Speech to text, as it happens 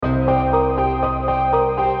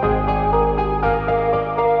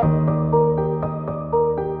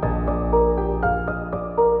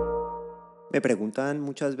Me preguntan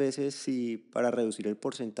muchas veces si para reducir el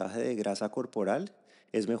porcentaje de grasa corporal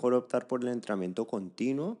es mejor optar por el entrenamiento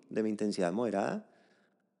continuo de intensidad moderada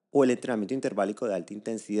o el entrenamiento interválico de alta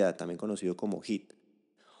intensidad, también conocido como HIIT,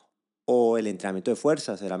 o el entrenamiento de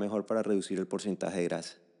fuerza será mejor para reducir el porcentaje de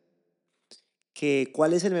grasa.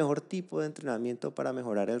 ¿Cuál es el mejor tipo de entrenamiento para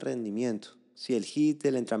mejorar el rendimiento? Si el HIIT,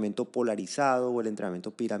 el entrenamiento polarizado o el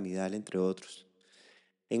entrenamiento piramidal, entre otros.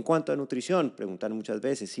 En cuanto a nutrición, preguntan muchas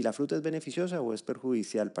veces si la fruta es beneficiosa o es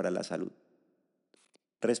perjudicial para la salud.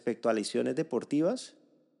 Respecto a lesiones deportivas,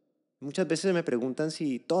 muchas veces me preguntan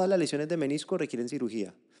si todas las lesiones de menisco requieren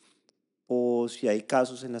cirugía o si hay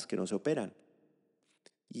casos en las que no se operan.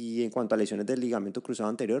 Y en cuanto a lesiones del ligamento cruzado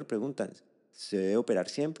anterior, preguntan, ¿se debe operar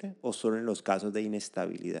siempre o solo en los casos de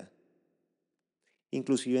inestabilidad?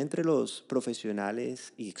 Inclusive entre los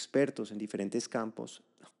profesionales y expertos en diferentes campos,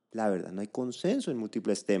 la verdad no hay consenso en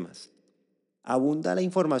múltiples temas. Abunda la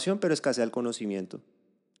información, pero escasea el conocimiento.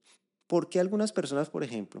 ¿Por qué algunas personas, por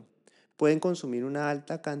ejemplo, pueden consumir una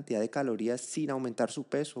alta cantidad de calorías sin aumentar su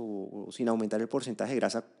peso o sin aumentar el porcentaje de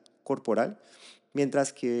grasa corporal,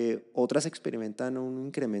 mientras que otras experimentan un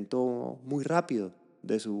incremento muy rápido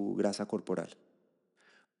de su grasa corporal?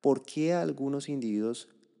 ¿Por qué algunos individuos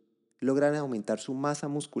logran aumentar su masa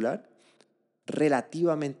muscular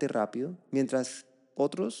relativamente rápido, mientras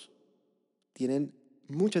otros tienen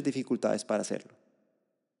muchas dificultades para hacerlo?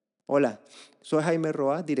 Hola, soy Jaime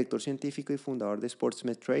Roa, director científico y fundador de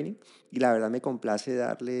SportsMedTraining, y la verdad me complace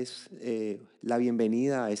darles la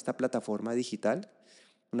bienvenida a esta plataforma digital,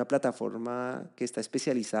 una plataforma que está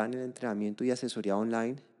especializada en el entrenamiento y asesoría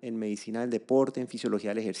online en medicina del deporte, en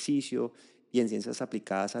fisiología del ejercicio y en ciencias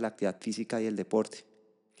aplicadas a la actividad física y el deporte.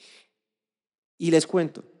 Y les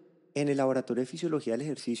cuento, en el laboratorio de fisiología del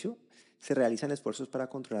ejercicio se realizan esfuerzos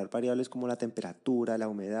para controlar variables como la temperatura, la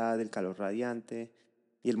humedad, el calor radiante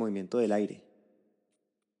y el movimiento del aire.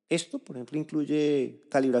 Esto, por ejemplo, incluye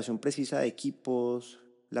calibración precisa de equipos,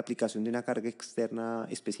 la aplicación de una carga externa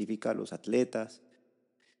específica a los atletas.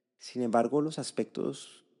 Sin embargo, los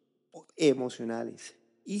aspectos emocionales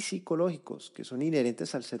y psicológicos que son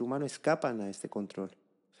inherentes al ser humano escapan a este control.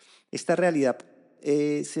 Esta realidad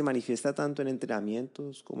se manifiesta tanto en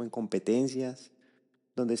entrenamientos como en competencias,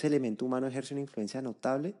 donde ese elemento humano ejerce una influencia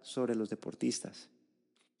notable sobre los deportistas.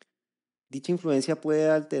 Dicha influencia puede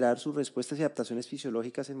alterar sus respuestas y adaptaciones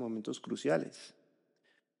fisiológicas en momentos cruciales.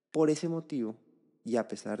 Por ese motivo, y a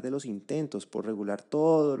pesar de los intentos por regular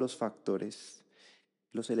todos los factores,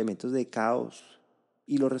 los elementos de caos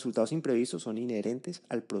y los resultados imprevistos son inherentes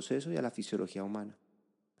al proceso y a la fisiología humana.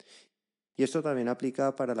 Y esto también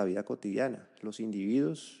aplica para la vida cotidiana. Los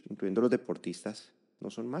individuos, incluyendo los deportistas, no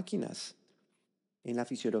son máquinas. En la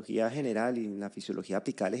fisiología general y en la fisiología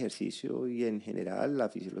aplicada al ejercicio y en general la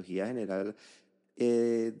fisiología general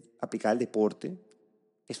aplicada al deporte,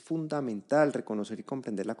 es fundamental reconocer y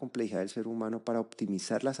comprender la complejidad del ser humano para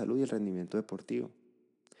optimizar la salud y el rendimiento deportivo.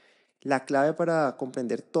 La clave para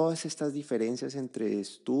comprender todas estas diferencias entre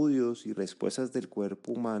estudios y respuestas del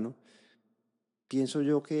cuerpo humano, pienso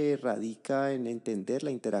yo que radica en entender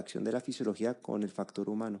la interacción de la fisiología con el factor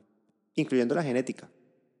humano, incluyendo la genética,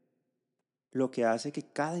 lo que hace que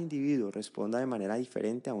cada individuo responda de manera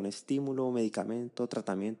diferente a un estímulo, medicamento,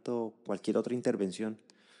 tratamiento o cualquier otra intervención.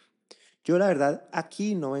 Yo la verdad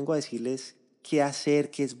aquí no vengo a decirles qué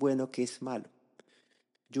hacer, qué es bueno, qué es malo.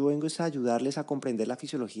 Yo vengo es a ayudarles a comprender la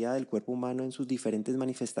fisiología del cuerpo humano en sus diferentes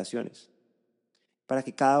manifestaciones, para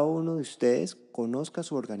que cada uno de ustedes conozca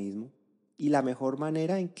su organismo y la mejor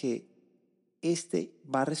manera en que éste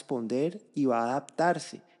va a responder y va a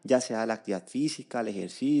adaptarse, ya sea a la actividad física, al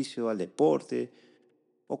ejercicio, al deporte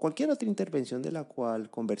o cualquier otra intervención de la cual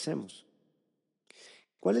conversemos.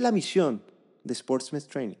 ¿Cuál es la misión de SportsMed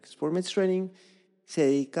Training? SportsMed Training se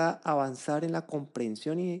dedica a avanzar en la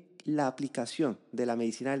comprensión y la aplicación de la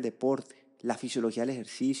medicina del deporte, la fisiología del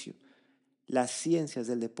ejercicio, las ciencias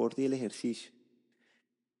del deporte y el ejercicio.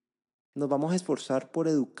 Nos vamos a esforzar por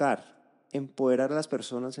educar, empoderar a las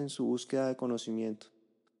personas en su búsqueda de conocimiento,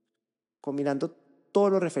 combinando todo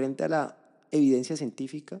lo referente a la evidencia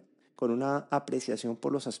científica con una apreciación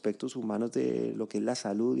por los aspectos humanos de lo que es la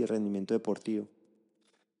salud y el rendimiento deportivo.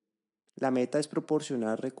 La meta es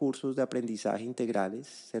proporcionar recursos de aprendizaje integrales,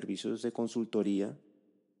 servicios de consultoría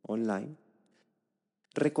online,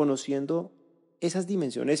 reconociendo esas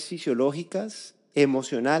dimensiones fisiológicas,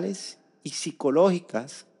 emocionales y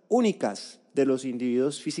psicológicas únicas de los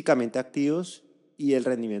individuos físicamente activos y el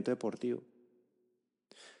rendimiento deportivo.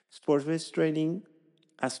 Sports Training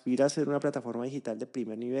aspira a ser una plataforma digital de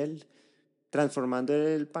primer nivel, transformando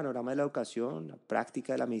el panorama de la educación, la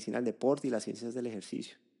práctica de la medicina del deporte y las ciencias del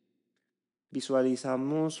ejercicio.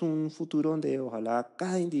 Visualizamos un futuro donde ojalá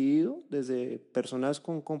cada individuo, desde personas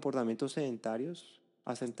con comportamientos sedentarios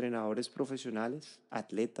hasta entrenadores profesionales,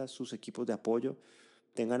 atletas, sus equipos de apoyo,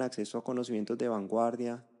 tengan acceso a conocimientos de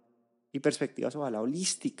vanguardia y perspectivas ojalá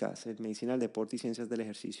holísticas en medicina del deporte y ciencias del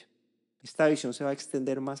ejercicio. Esta visión se va a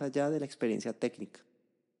extender más allá de la experiencia técnica.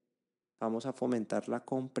 Vamos a fomentar la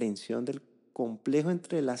comprensión del complejo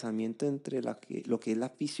entrelazamiento entre lo que es la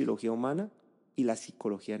fisiología humana y la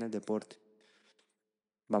psicología en el deporte.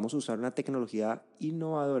 Vamos a usar una tecnología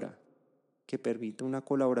innovadora que permita una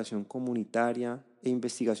colaboración comunitaria e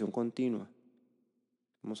investigación continua.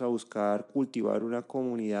 Vamos a buscar cultivar una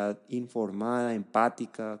comunidad informada,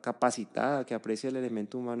 empática, capacitada, que aprecie el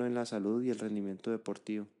elemento humano en la salud y el rendimiento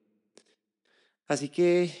deportivo. Así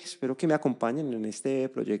que espero que me acompañen en este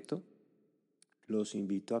proyecto. Los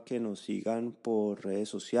invito a que nos sigan por redes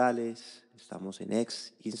sociales. Estamos en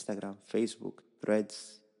X, Instagram, Facebook,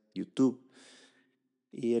 Threads, YouTube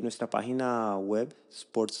y en nuestra página web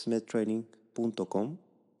sportsmedtraining.com,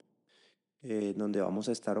 donde vamos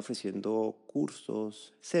a estar ofreciendo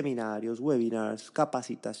cursos, seminarios, webinars,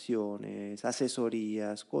 capacitaciones,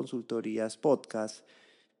 asesorías, consultorías, podcasts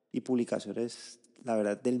y publicaciones, la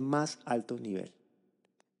verdad, del más alto nivel.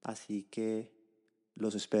 Así que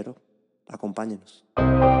los espero. Acompáñenos.